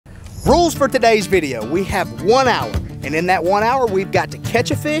Rules for today's video. We have 1 hour, and in that 1 hour, we've got to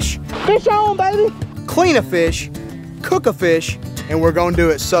catch a fish. Fish on, baby. Clean a fish, cook a fish, and we're gonna do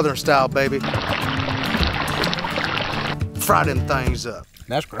it Southern style, baby. Fry them things up.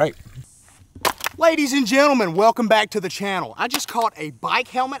 That's great. Ladies and gentlemen, welcome back to the channel. I just caught a bike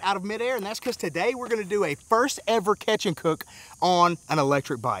helmet out of midair, and that's because today we're gonna do a first ever catch and cook on an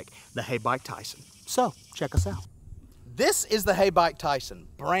electric bike, the HeyBike Tyson. So, check us out. This is the HeyBike Tyson,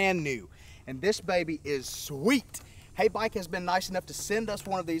 brand new, and this baby is sweet. HeyBike has been nice enough to send us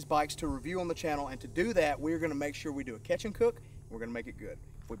one of these bikes to review on the channel, and to do that, we're gonna make sure we do a catch and cook. We're gonna make it good.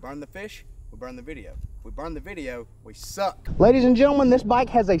 If we burn the fish, we burn the video. If we burn the video, we suck. Ladies and gentlemen, this bike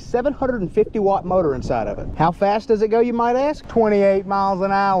has a 750 watt motor inside of it. How fast does it go, you might ask? 28 miles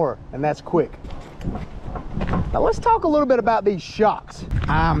an hour, and that's quick. Now let's talk a little bit about these shocks.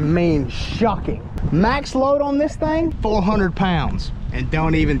 I mean, shocking. Max load on this thing, 400 pounds. And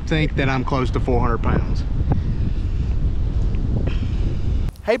don't even think that I'm close to 400 pounds.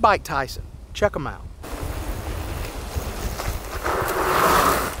 HeyBike Tyson, check them out.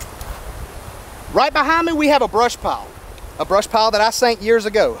 Right behind me, we have a brush pile. A brush pile that I sank years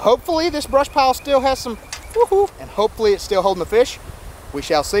ago. Hopefully this brush pile still has some woohoo, and hopefully it's still holding the fish. We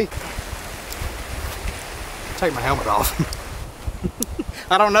shall see. Take my helmet off.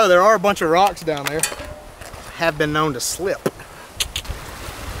 I don't know, there are a bunch of rocks down there. I have been known to slip.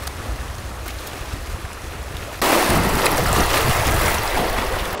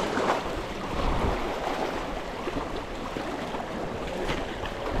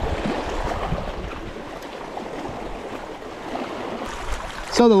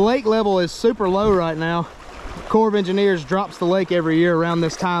 So the lake level is super low right now. Corps of Engineers drops the lake every year around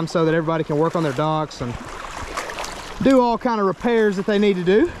this time so that everybody can work on their docks and do all kind of repairs that they need to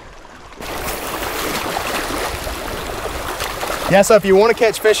do. Yeah, so if you want to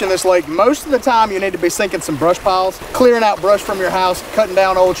catch fish in this lake, most of the time you need to be sinking some brush piles, clearing out brush from your house, cutting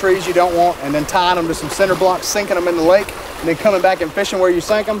down old trees you don't want, and then tying them to some cinder blocks, sinking them in the lake, and then coming back and fishing where you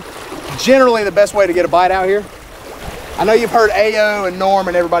sank them. Generally the best way to get a bite out here. I know you've heard AO and Norm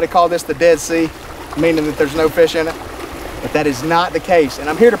and everybody call this the Dead Sea, meaning that there's no fish in it, but that is not the case, and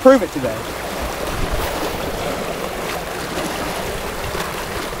I'm here to prove it today.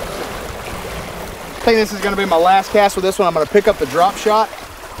 I think this is going to be my last cast with this one. I'm going to pick up the drop shot.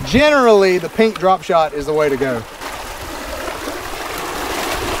 Generally, the pink drop shot is the way to go.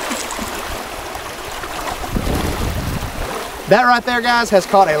 That right there, guys, has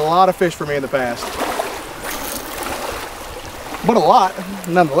caught a lot of fish for me in the past. But a lot,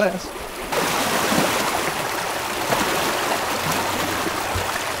 nonetheless.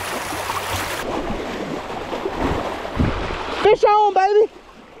 Fish on, baby!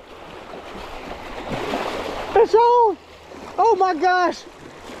 Fish on! Oh my gosh!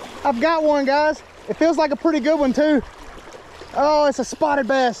 I've got one, guys. It feels like a pretty good one too. Oh, it's a spotted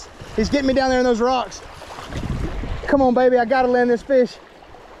bass. He's getting me down there in those rocks. Come on, baby, I gotta land this fish.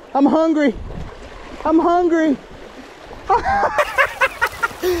 I'm hungry. I'm hungry.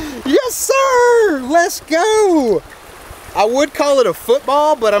 Yes, sir! Let's go! I would call it a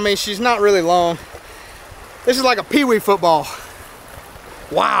football, but I mean, she's not really long. This is like a pee-wee football.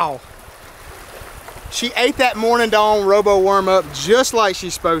 Wow. She ate that morning dawn robo worm up just like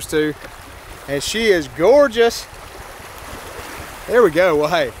she's supposed to, and she is gorgeous. There we go. Well,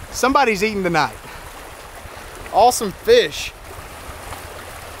 hey, somebody's eating tonight. Awesome fish.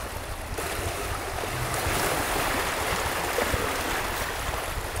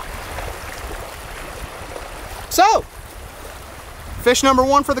 So, fish number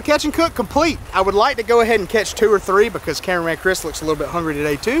one for the catch and cook complete. I would like to go ahead and catch 2 or 3 because Cameraman Chris looks a little bit hungry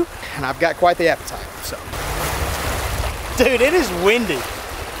today too, and I've got quite the appetite, so. Dude, it is windy.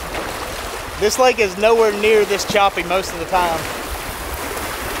 This lake is nowhere near this choppy most of the time.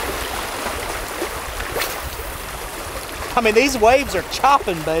 I mean, these waves are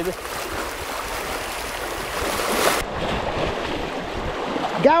chopping, baby.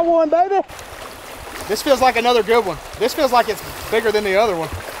 Got one, baby. This feels like another good one. This feels like it's bigger than the other one.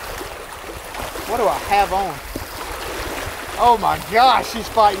 What do I have on? Oh my gosh, she's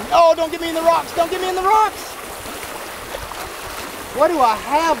fighting. Oh, don't get me in the rocks. Don't get me in the rocks. What do I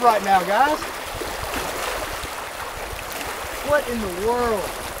have right now, guys? What in the world?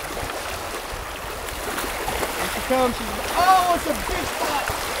 Here she comes. Oh, it's a big spot.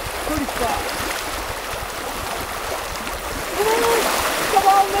 Pretty spot. Come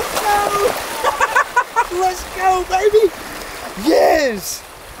on, let's go. Let's go, baby! Yes!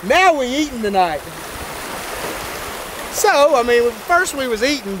 Now we eating tonight. So, I mean, first we was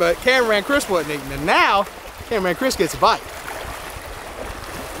eating, but Cameraman Chris wasn't eating, and now Cameraman Chris gets a bite.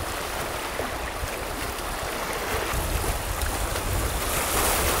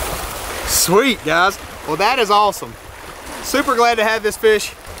 Sweet, guys. Well, that is awesome. Super glad to have this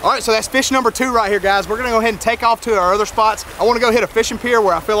fish. All right, so that's fish number 2 right here, guys. We're gonna go ahead and take off to our other spots. I wanna go hit a fishing pier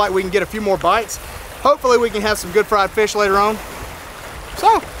where I feel like we can get a few more bites. Hopefully we can have some good fried fish later on.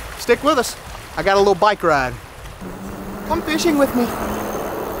 So, stick with us. I got a little bike ride. Come fishing with me.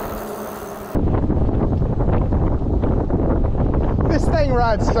 This thing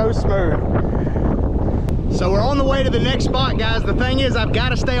rides so smooth. So we're on the way to the next spot, guys. The thing is, I've got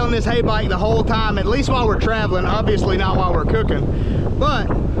to stay on this hay bike the whole time, at least while we're traveling, obviously not while we're cooking. But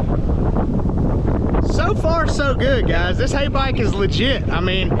so far so good, guys. This hay bike is legit. I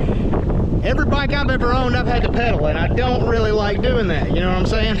mean, every bike I've ever owned, I've had to pedal, and I don't really like doing that, you know what I'm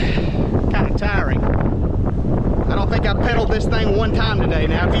saying? Kind of tiring. I don't think I pedaled this thing one time today.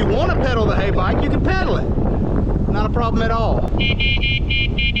 Now, if you want to pedal the hay bike, you can pedal it. Not a problem at all.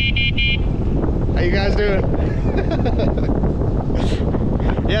 How you guys doing?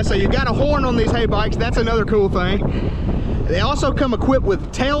 Yeah, so you got a horn on these hay bikes. That's another cool thing. They also come equipped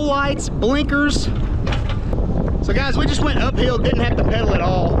with tail lights, blinkers. So guys, we just went uphill, didn't have to pedal at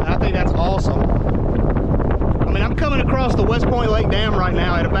all. I think that's awesome. I mean, I'm coming across the West Point Lake Dam right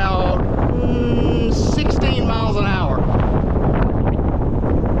now at about 16 miles an hour.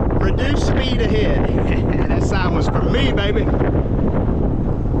 Reduce speed ahead. That sign was for me, baby.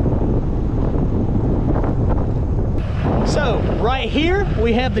 So, right here,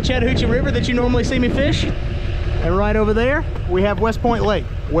 we have the Chattahoochee River that you normally see me fish. And right over there, we have West Point Lake,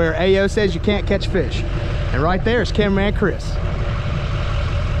 where AO says you can't catch fish. And right there is cameraman Chris.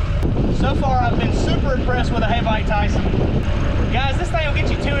 So far, I've been super impressed with the HeyBike Tyson. Guys, this thing will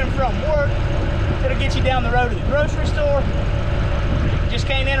get you to and from work. It'll get you down the road to the grocery store. You just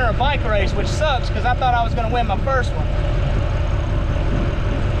can't enter a bike race, which sucks, because I thought I was going to win my first one.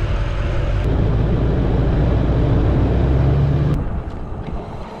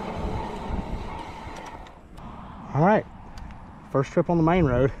 All right, first trip on the main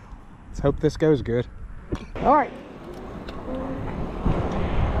road. Let's hope this goes good. All right.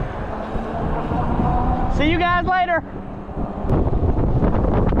 See you guys later.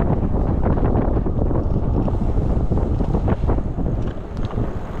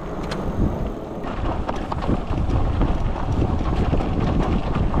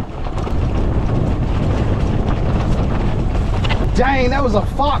 Dang, that was a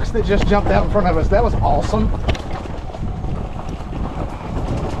fox that just jumped out in front of us. That was awesome.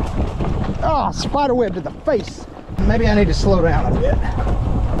 Oh, spider web to the face. Maybe I need to slow down a bit.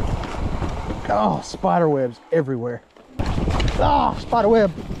 Oh, spider webs everywhere. Oh, spider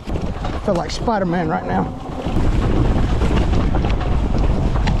web. I feel like Spider-Man right now.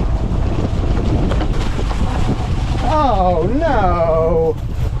 Oh no.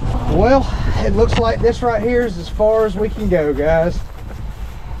 Well, it looks like this right here is as far as we can go, guys.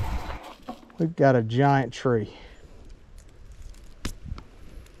 We've got a giant tree.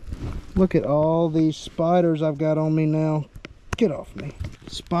 Look at all these spiders I've got on me now. Get off me.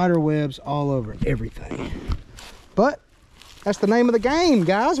 Spider webs all over everything. But that's the name of the game,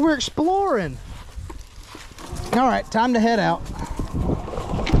 guys. We're exploring. All right, time to head out.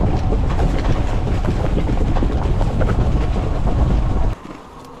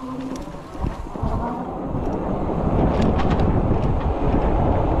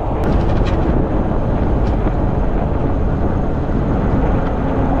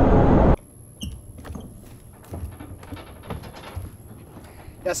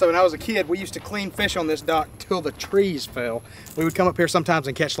 Yeah, so when I was a kid, we used to clean fish on this dock till the trees fell. We would come up here sometimes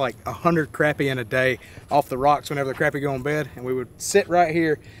and catch like 100 crappie in a day off the rocks whenever the crappie go on bed. And we would sit right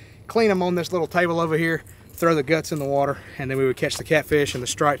here, clean them on this little table over here, throw the guts in the water, and then we would catch the catfish and the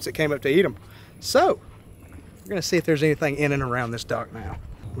stripes that came up to eat them. So, we're gonna see if there's anything in and around this dock now.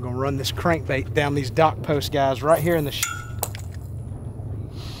 We're gonna run this crankbait down these dock posts, guys, right here in the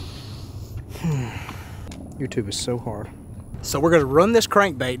YouTube is so hard. So we're gonna run this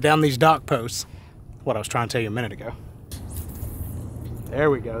crankbait down these dock posts. What I was trying to tell you a minute ago. There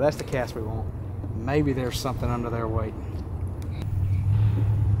we go, that's the cast we want. Maybe there's something under there waiting.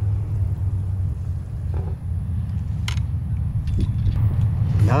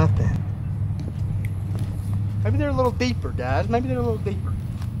 Nothing. Maybe they're a little deeper, guys. Maybe they're a little deeper.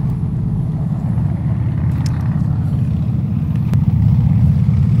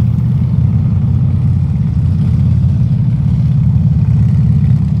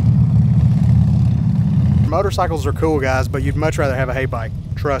 Motorcycles are cool, guys, but you'd much rather have a hay bike.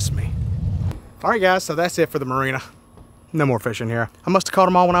 Trust me. All right, guys, so that's it for the marina. No more fishing here. I must have caught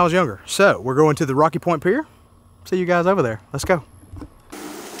them all when I was younger. So we're going to the Rocky Point Pier. See you guys over there. Let's go.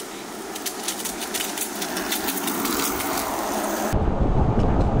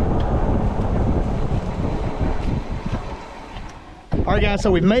 All right, guys,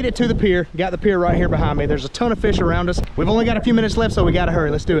 so we've made it to the pier. Got the pier right here behind me. There's a ton of fish around us. We've only got a few minutes left, so we gotta hurry.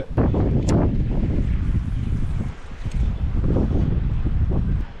 Let's do it.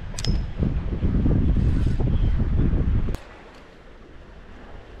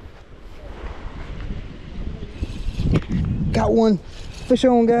 Got one fish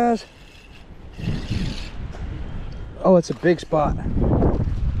on, guys. Oh, it's a big spot.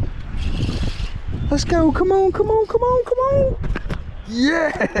 Let's go. Come on, come on, come on, come on.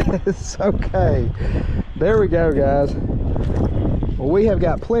 Yes. Okay. There we go, guys. Well, we have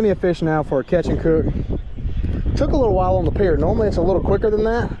got plenty of fish now for a catch and cook. Took a little while on the pier. Normally it's a little quicker than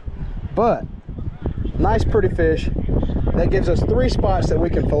that, but nice, pretty fish. That gives us 3 spots that we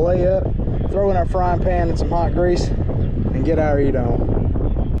can fillet up, throw in our frying pan in some hot grease, and get our eat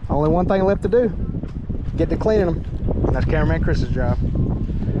on. Only one thing left to do. Get to cleaning them. And that's cameraman Chris's job.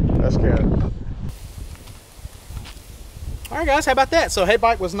 Let's go. All right, guys, how about that? So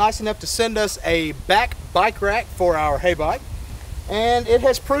HeyBike was nice enough to send us a back bike rack for our HeyBike, and it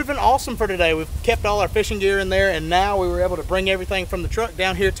has proven awesome for today. We've kept all our fishing gear in there, and now we were able to bring everything from the truck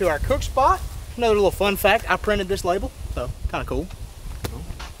down here to our cook spot. Another little fun fact, I printed this label, so kind of cool.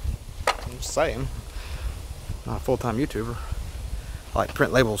 I'm just saying, not a full-time YouTuber. I like to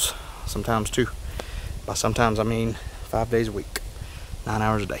print labels sometimes too. By sometimes I mean 5 days a week, 9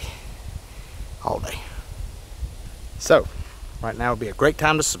 hours a day, all day. So right now would be a great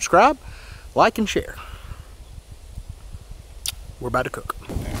time to subscribe, like, and share. We're about to cook.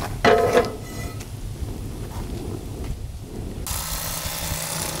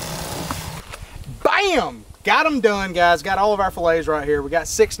 Bam! Got them done, guys. Got all of our fillets right here. We got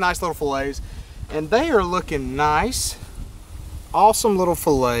 6 nice little fillets, and they are looking nice. Awesome little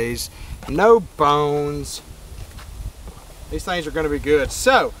fillets. No bones. These things are going to be good.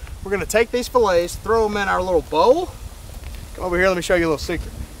 So we're going to take these fillets, throw them in our little bowl. Come over here, let me show you a little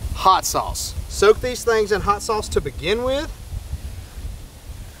secret. Hot sauce. Soak these things in hot sauce to begin with.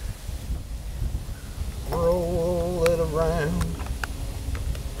 Roll it around.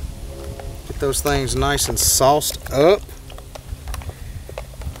 Get those things nice and sauced up.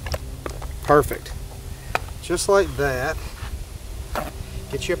 Perfect. Just like that.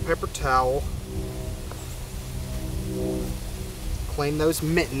 Get you a paper towel. Clean those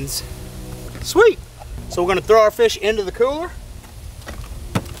mittens. Sweet. So we're going to throw our fish into the cooler.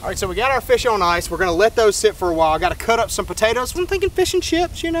 All right, so we got our fish on ice. We're going to let those sit for a while. I got to cut up some potatoes. I'm thinking fish and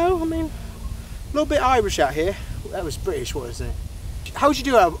chips, you know. I mean, a little bit Irish out here. That was British, wasn't it? How would you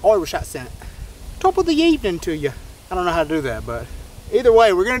do an Irish accent? Top of the evening to you. I don't know how to do that, but either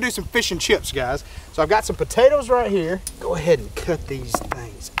way, we're going to do some fish and chips, guys. So I've got some potatoes right here. Go ahead and cut these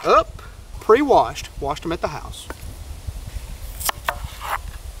things up. Pre-washed. Washed them at the house.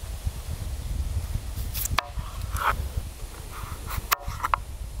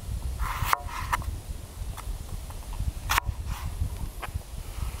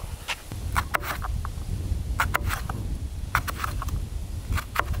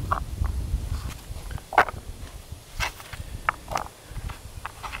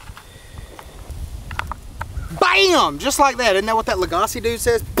 Bam! Just like that. Isn't that what that Legacy dude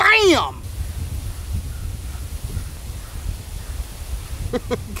says? Bam!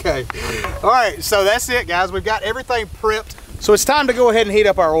 Okay. All right, so that's it, guys. We've got everything prepped. So it's time to go ahead and heat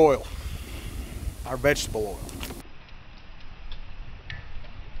up our oil. Our vegetable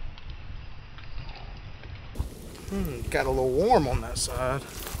oil. Got a little warm on that side.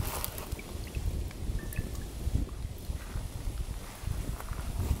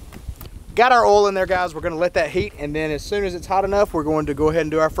 Got our oil in there, guys. We're going to let that heat, and then as soon as it's hot enough, we're going to go ahead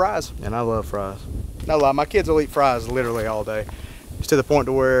and do our fries. And I love fries. No lie, my kids will eat fries literally all day. It's to the point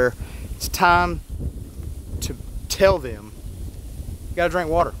to where it's time to tell them, you got to drink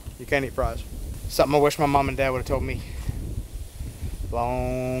water. You can't eat fries. Something I wish my mom and dad would have told me a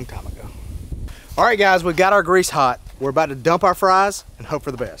long time ago. All right, guys, we've got our grease hot. We're about to dump our fries and hope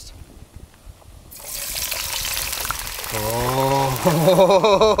for the best.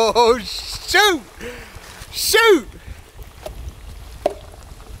 Oh, shoot! Shoot!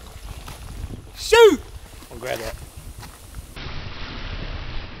 Shoot! I'll grab that.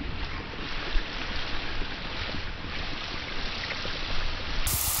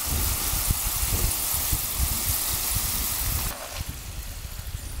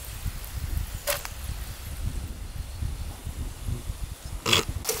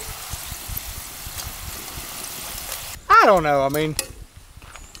 I don't know. I mean,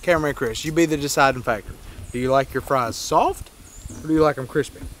 cameraman Chris, you be the deciding factor. Do you like your fries soft, or do you like them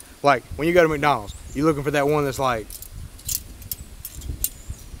crispy? Like, when you go to McDonald's, you looking for that one that's like,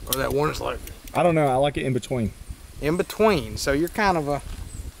 or that one that's like? I don't know. I like it in between. in between. So you're kind of a,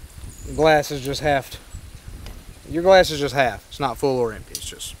 glass is just half. Your glass is just half. It's not full or empty. It's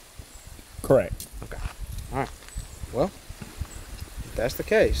just. Correct. Okay. All right. Well, if that's the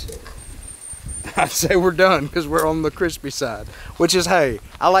case, I'd say we're done because we're on the crispy side. Which is, hey,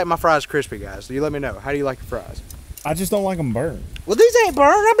 I like my fries crispy, guys. So you let me know. How do you like your fries? I just don't like them burned. Well, these ain't burned.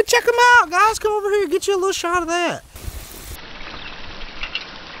 I mean, check them out, guys. Come over here. Get you a little shot of that.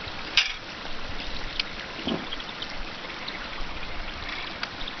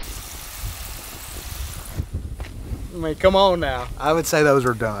 I mean, come on now. I would say those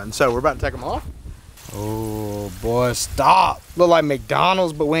are done. So we're about to take them off. Oh boy, stop. Look like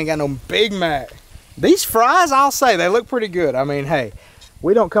McDonald's, but we ain't got no Big Mac. These fries, I'll say, they look pretty good. I mean, hey,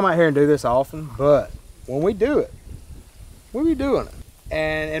 we don't come out here and do this often, but when we do it, we be doing it.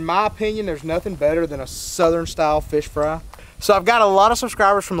 And in my opinion, there's nothing better than a Southern style fish fry. So I've got a lot of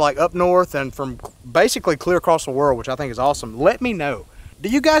subscribers from like up north and from basically clear across the world, which I think is awesome. Let me know. Do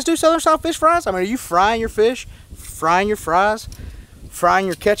you guys do Southern style fish fries? I mean, are you frying your fish, frying your fries, frying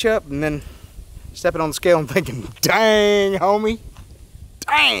your ketchup, and then stepping on the scale and thinking, dang, homie,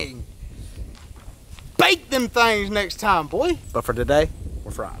 dang. Bake them things next time, boy. But for today,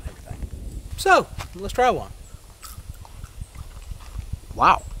 we're frying everything. So, let's try one.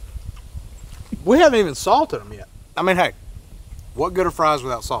 Wow. We haven't even salted them yet. I mean, hey, what good are fries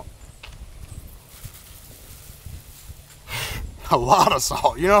without salt? A lot of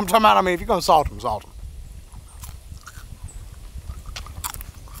salt. You know what I'm talking about? I mean, if you're gonna salt them, salt them.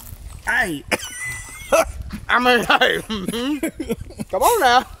 Hey. I mean, hey. Come on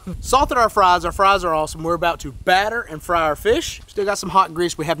now. Salted our fries. Our fries are awesome. We're about to batter and fry our fish. Still got some hot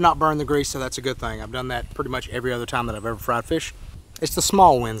grease. We have not burned the grease, so that's a good thing. I've done that pretty much every other time that I've ever fried fish. It's the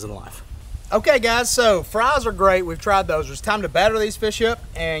small wins in life. Okay, guys, so fries are great. We've tried those. It's time to batter these fish up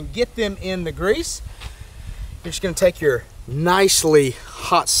and get them in the grease. You're just gonna take your nicely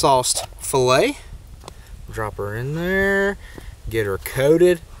hot sauced filet, drop her in there, get her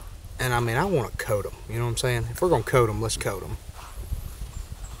coated. And I mean, I want to coat them. You know what I'm saying? If we're going to coat them, let's coat them.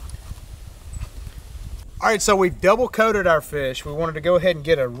 All right, so we've double coated our fish. We wanted to go ahead and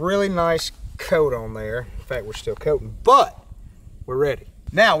get a really nice coat on there. In fact, we're still coating, but we're ready.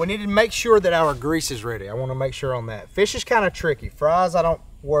 Now, we need to make sure that our grease is ready. I want to make sure on that. Fish is kind of tricky. Fries, I don't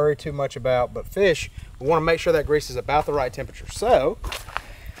worry too much about, but fish, we want to make sure that grease is about the right temperature. So,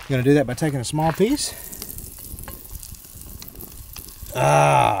 I'm going to do that by taking a small piece.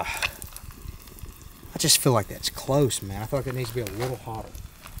 I just feel like that's close, man. I feel like it needs to be a little hotter.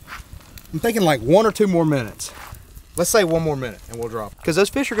 I'm thinking like 1 or 2 more minutes. Let's say 1 more minute and we'll drop it. Because those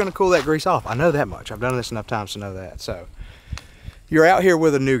fish are gonna cool that grease off. I know that much. I've done this enough times to know that. So you're out here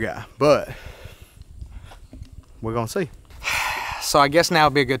with a new guy, but we're gonna see. So I guess now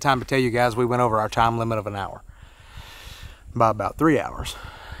would be a good time to tell you guys we went over our time limit of an hour by about 3 hours.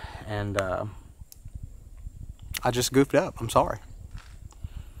 And I just goofed up, I'm sorry.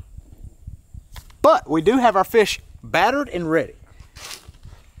 But we do have our fish battered and ready.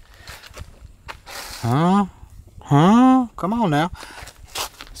 Huh? Come on now.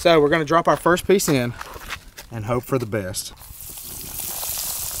 So we're gonna drop our first piece in and hope for the best.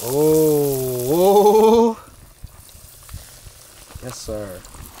 Oh. Yes, sir.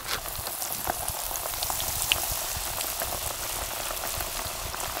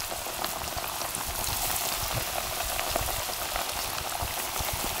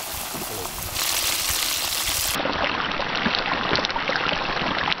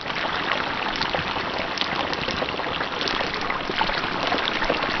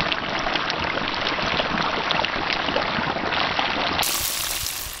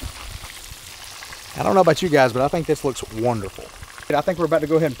 I don't know about you guys, but I think this looks wonderful. I think we're about to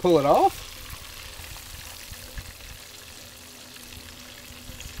go ahead and pull it off.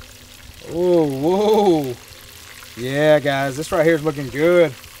 Oh, whoa. Yeah, guys, this right here is looking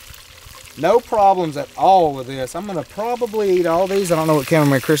good. No problems at all with this. I'm gonna probably eat all these. I don't know what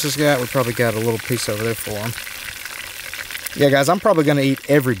cameraman Chris has got. We probably got a little piece over there for him. Yeah, guys, I'm probably gonna eat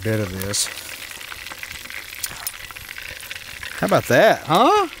every bit of this. How about that,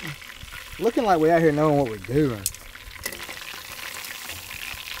 huh? Looking like we're out here knowing what we're doing.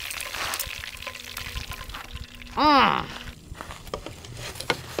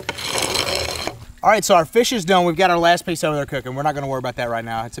 All right, so our fish is done. We've got our last piece over there cooking. We're not gonna worry about that right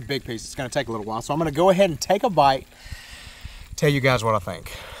now. It's a big piece. It's gonna take a little while. So I'm gonna go ahead and take a bite, tell you guys what I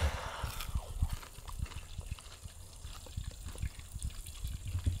think.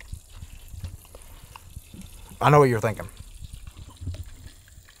 I know what you're thinking.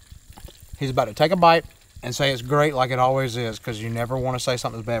 He's about to take a bite and say it's great like it always is, because you never want to say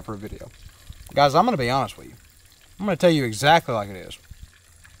something's bad for a video. Guys, I'm going to be honest with you. I'm gonna tell you exactly like it is.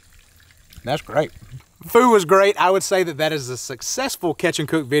 That's great. Food was great. I would say that that is a successful catch and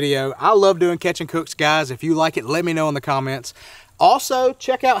cook video. I love doing catch and cooks, guys. If you like it, let me know in the comments. Also,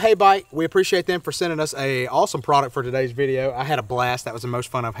 check out HeyBike. We appreciate them for sending us a awesome product for today's video. I had a blast. That was the most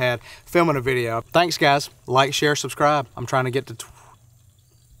fun I've had filming a video. Thanks, guys. Like, share, subscribe. I'm trying to get to,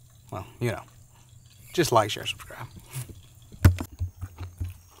 well, you know, just like, share, subscribe.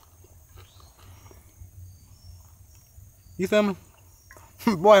 You filming?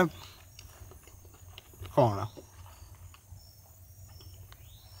 Boy, come on now.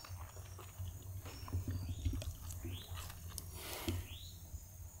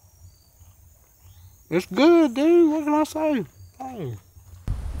 It's good, dude. What can I say? Hey.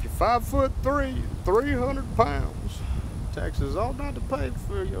 If you're 5'3", 300 pounds, taxes all not to pay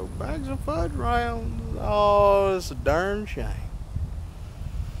for your bags of fudge rounds. Oh, it's a darn shame.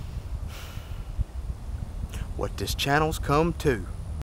 What this channel's come to.